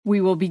We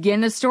will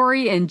begin the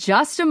story in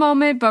just a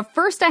moment, but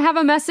first I have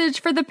a message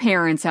for the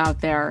parents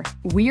out there.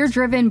 We are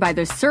driven by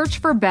the search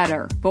for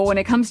better, but when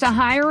it comes to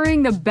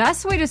hiring, the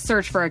best way to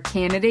search for a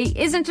candidate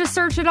isn't to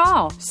search at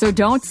all. So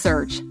don't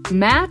search.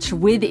 Match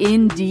with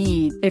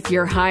Indeed. If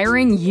you're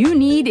hiring, you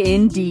need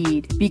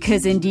Indeed,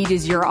 because Indeed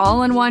is your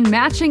all-in-one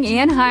matching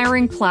and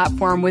hiring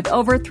platform with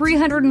over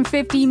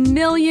 350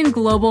 million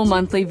global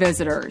monthly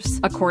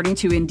visitors, according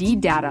to Indeed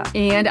data,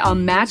 and a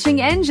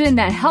matching engine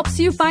that helps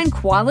you find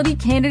quality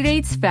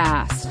candidates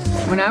fast.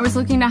 When I was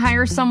looking to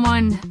hire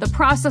someone, the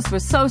process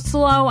was so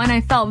slow and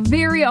I felt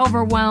very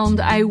overwhelmed.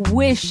 I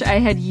wish I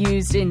had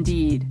used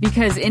Indeed,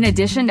 because in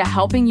addition to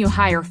helping you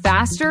hire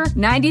faster,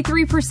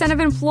 93% of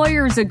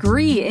employers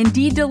agree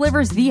Indeed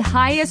delivers the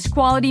highest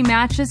quality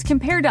matches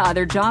compared to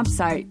other job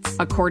sites,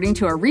 according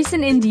to a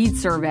recent Indeed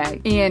survey.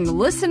 And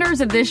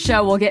listeners of this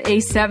show will get a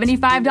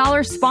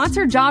 $75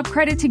 sponsored job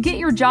credit to get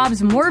your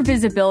jobs more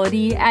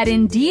visibility at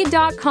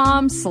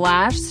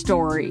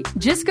Indeed.com/story.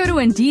 Just go to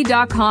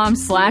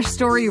Indeed.com/story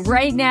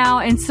right now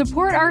and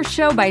support our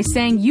show by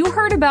saying you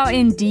heard about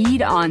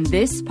Indeed on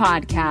this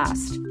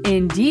podcast.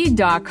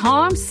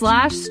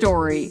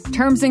 Indeed.com/story.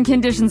 Terms and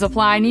conditions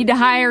apply. Need to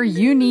hire?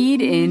 You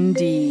need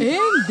Indeed.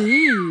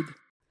 Indeed.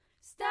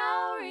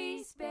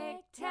 Story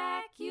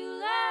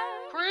Spectacular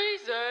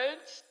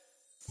Presents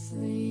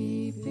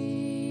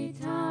Sleepy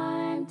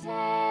Time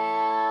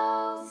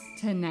Tales.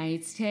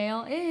 Tonight's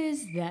tale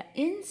is The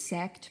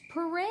Insect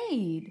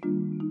Parade.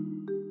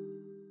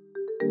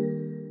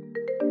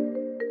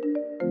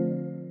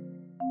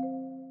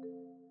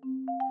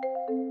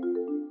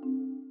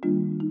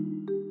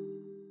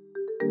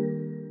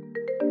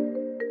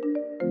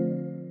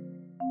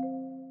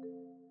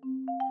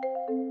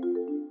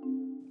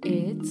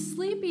 It's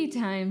Sleepy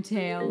Time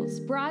Tales,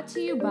 brought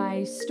to you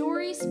by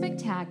Story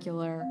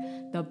Spectacular,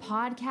 the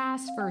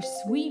podcast for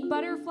sweet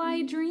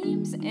butterfly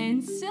dreams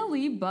and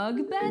silly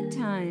bug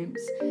bedtimes.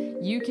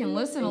 You can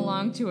listen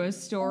along to a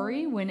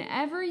story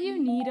whenever you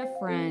need a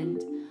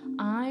friend.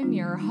 I'm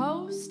your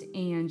host,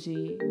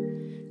 Angie.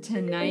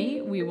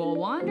 Tonight, we will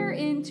wander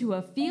into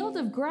a field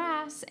of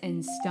grass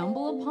and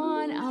stumble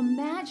upon a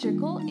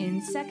magical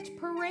insect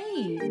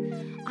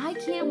parade. I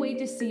can't wait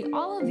to see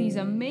all of these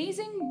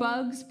amazing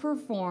bugs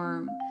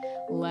perform.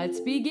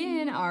 Let's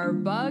begin our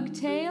bug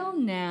tale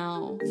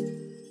now.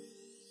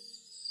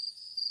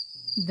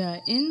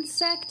 The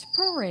Insect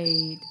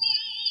Parade.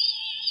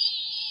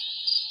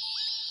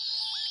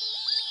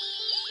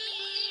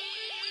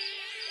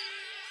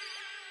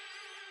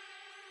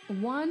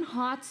 One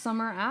hot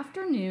summer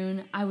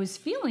afternoon, I was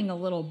feeling a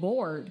little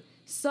bored,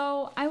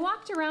 so I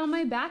walked around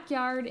my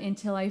backyard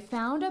until I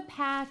found a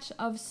patch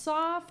of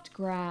soft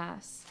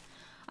grass.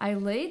 I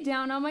laid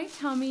down on my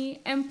tummy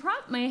and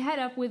propped my head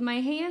up with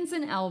my hands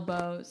and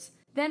elbows.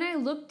 Then I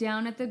looked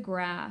down at the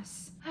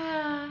grass.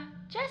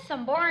 Just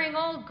some boring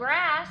old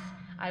grass.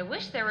 I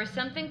wish there was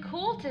something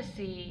cool to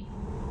see.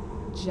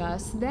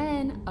 Just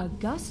then, a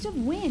gust of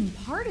wind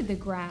parted the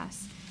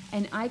grass,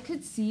 and I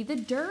could see the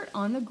dirt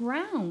on the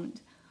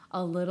ground.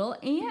 A little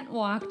ant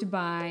walked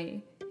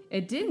by.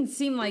 It didn't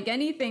seem like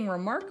anything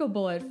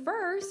remarkable at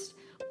first,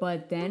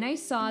 but then I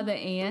saw the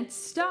ant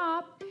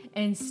stop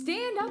and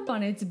stand up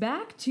on its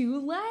back 2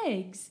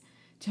 legs.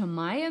 To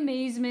my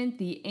amazement,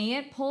 the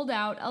ant pulled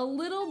out a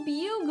little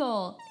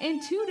bugle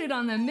and tooted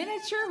on the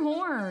miniature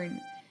horn.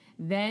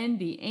 Then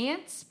the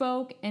ant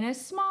spoke in a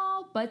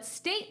small but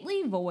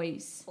stately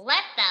voice.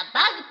 Let the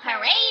bug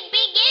parade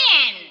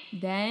begin!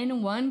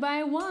 Then, one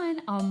by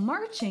one, a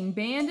marching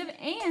band of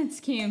ants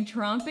came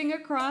tromping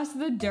across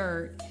the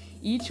dirt.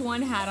 Each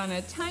one had on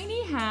a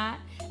tiny hat,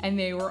 and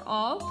they were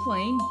all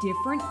playing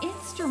different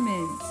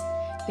instruments.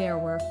 There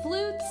were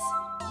flutes,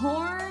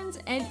 horns,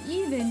 and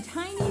even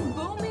tiny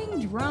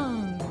booming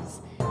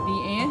drums.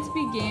 The ants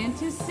began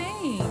to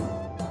sing.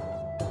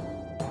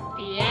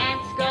 The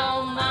ants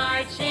go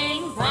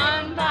marching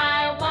one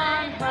by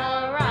one,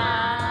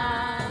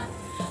 hurrah,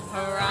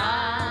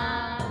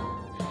 hurrah.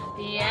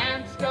 The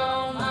ants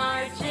go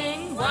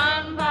marching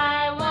one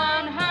by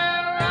one,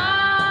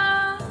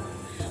 hurrah,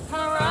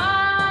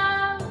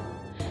 hurrah.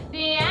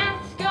 The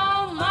ants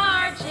go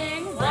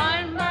marching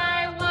one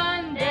by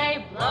one.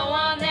 They blow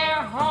on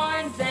their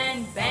horns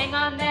and bang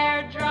on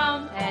their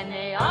drums, and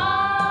they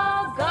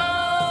all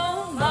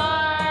go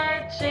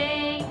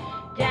marching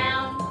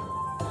down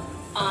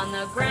on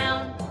the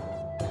ground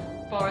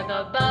for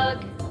the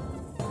bug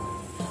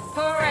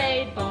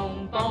parade.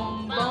 Boom,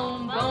 boom,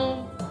 boom,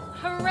 boom.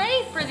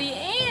 Hooray for the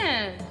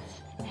ants!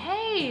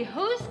 Hey,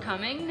 who's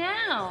coming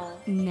now?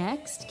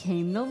 Next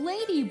came the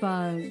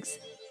ladybugs.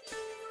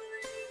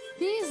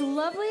 These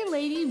lovely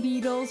lady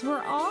beetles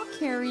were all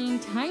carrying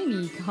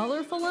tiny,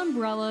 colorful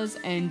umbrellas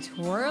and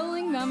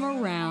twirling them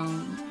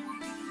around.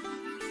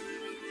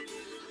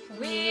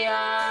 We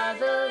are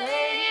the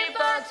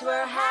ladybugs,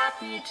 we're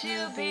happy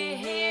to be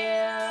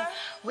here.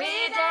 We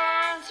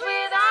dance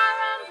with our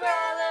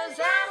umbrellas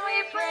and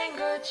we bring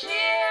good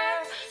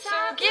cheer.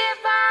 So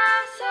give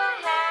us a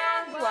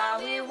hand while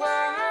we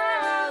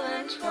whirl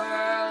and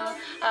twirl.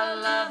 A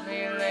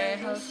lovely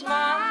little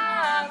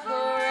smile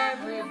for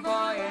every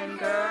boy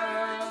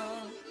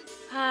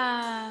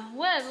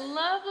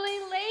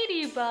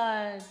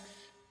ladybugs.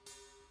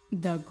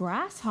 The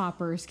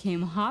grasshoppers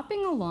came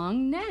hopping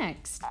along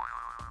next.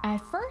 At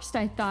first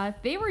I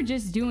thought they were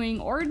just doing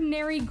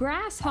ordinary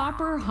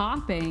grasshopper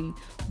hopping,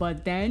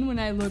 but then when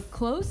I looked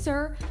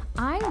closer,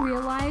 I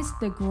realized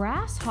the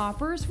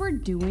grasshoppers were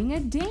doing a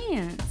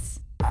dance.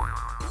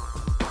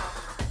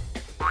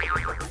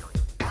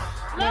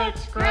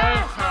 Let's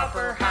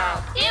grasshopper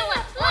hop. Do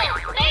a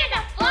flip and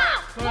a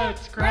flop.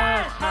 Let's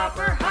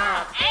grasshopper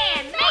hop.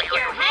 And make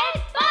your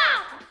head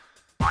bop.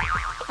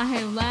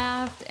 I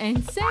laughed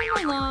and sang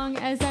along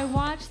as I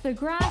watched the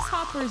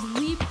grasshoppers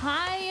leap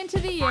high into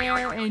the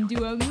air and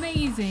do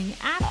amazing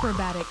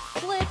acrobatic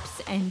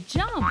flips and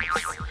jumps.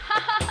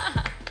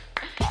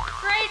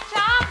 Great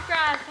job,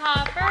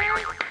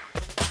 grasshoppers.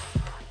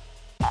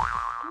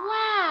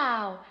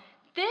 Wow,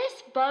 this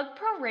bug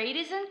parade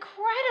is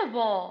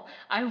incredible.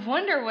 I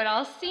wonder what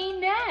I'll see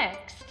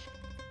next.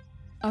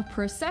 A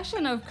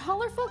procession of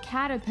colorful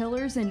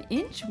caterpillars and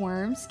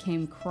inchworms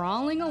came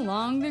crawling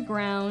along the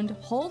ground,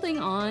 holding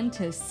on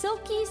to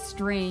silky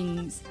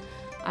strings.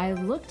 I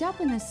looked up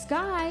in the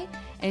sky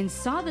and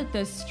saw that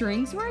the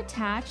strings were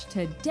attached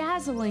to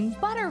dazzling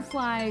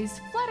butterflies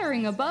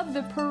fluttering above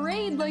the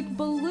parade like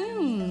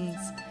balloons.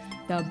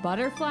 The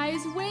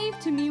butterflies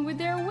waved to me with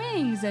their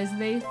wings as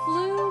they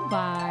flew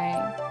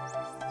by.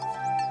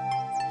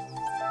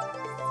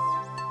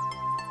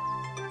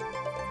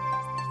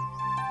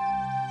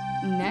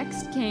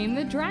 Next came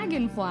the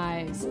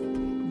dragonflies.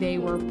 They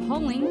were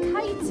pulling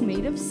kites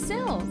made of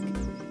silk.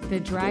 The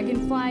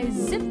dragonflies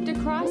zipped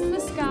across the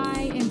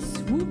sky and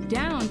swooped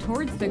down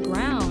towards the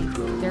ground,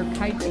 their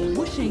kites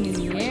whooshing in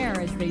the air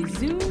as they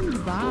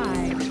zoomed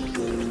by.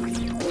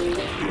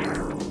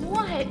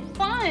 What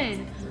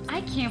fun!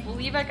 I can't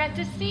believe I got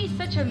to see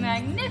such a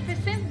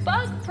magnificent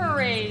bug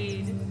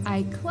parade.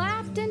 I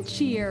clapped and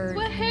cheered.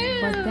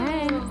 Woohoo! But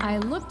then I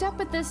looked up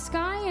at the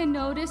sky and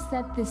noticed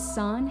that the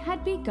sun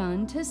had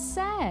begun to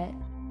set.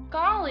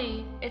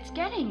 Golly, it's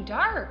getting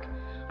dark.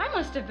 I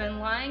must have been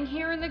lying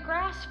here in the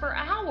grass for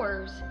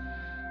hours.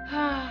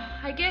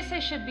 I guess I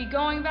should be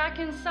going back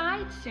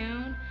inside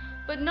soon,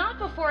 but not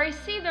before I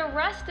see the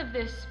rest of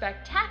this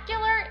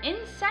spectacular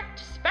insect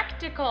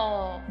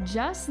spectacle.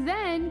 Just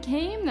then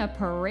came the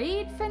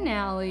parade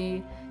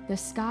finale. The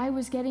sky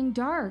was getting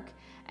dark,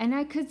 and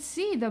I could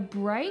see the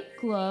bright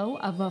glow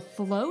of a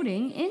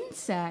floating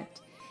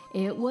insect.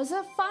 It was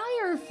a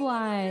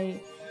firefly.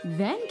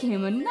 Then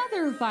came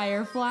another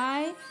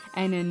firefly,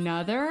 and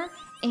another,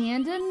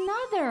 and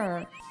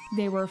another.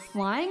 They were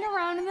flying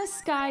around in the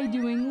sky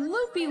doing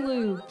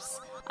loopy-loops.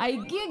 I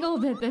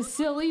giggled at the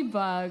silly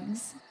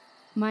bugs.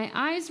 My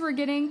eyes were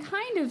getting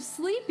kind of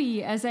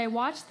sleepy as I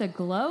watched the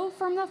glow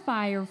from the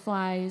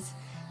fireflies.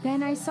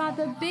 Then I saw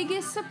the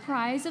biggest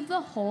surprise of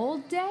the whole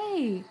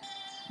day.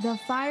 The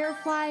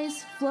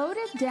fireflies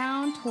floated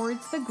down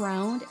towards the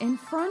ground in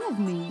front of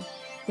me.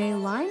 They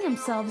lined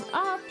themselves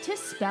up to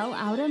spell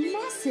out a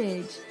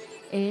message.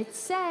 It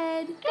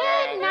said,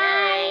 Good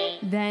night!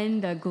 Then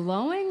the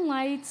glowing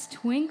lights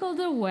twinkled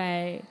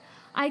away.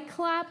 I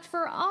clapped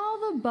for all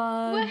the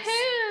bugs.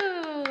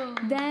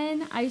 Woohoo!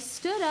 Then I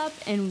stood up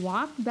and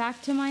walked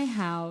back to my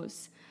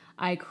house.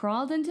 I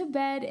crawled into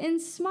bed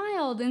and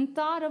smiled and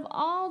thought of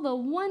all the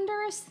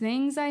wondrous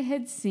things I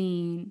had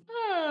seen.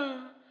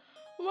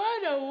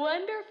 What a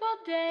wonderful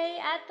day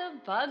at the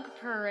bug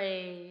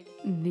parade.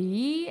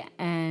 The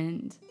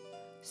end.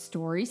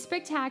 Story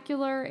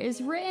Spectacular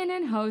is written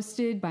and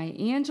hosted by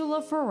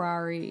Angela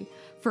Ferrari.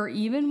 For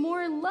even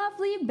more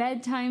lovely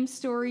bedtime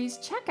stories,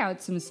 check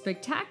out some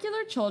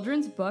spectacular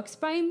children's books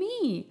by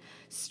me.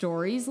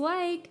 Stories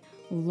like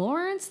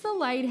Lawrence the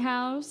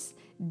Lighthouse,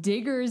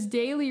 Digger's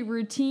Daily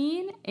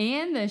Routine,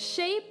 and The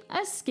Shape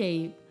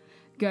Escape.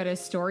 Go to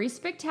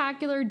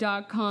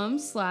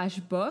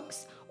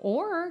storyspectacular.com/books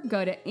or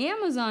go to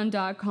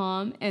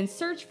amazon.com and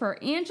search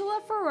for Angela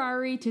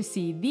Ferrari to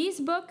see these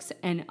books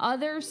and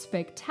other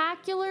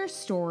spectacular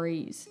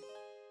stories.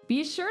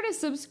 Be sure to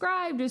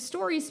subscribe to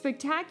Story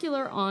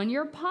Spectacular on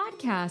your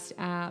podcast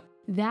app.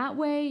 That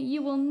way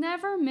you will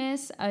never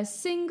miss a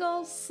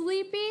single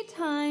Sleepy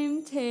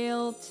Time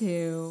Tale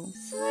too.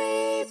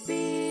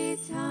 Sleepy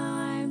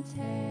Time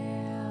Tale.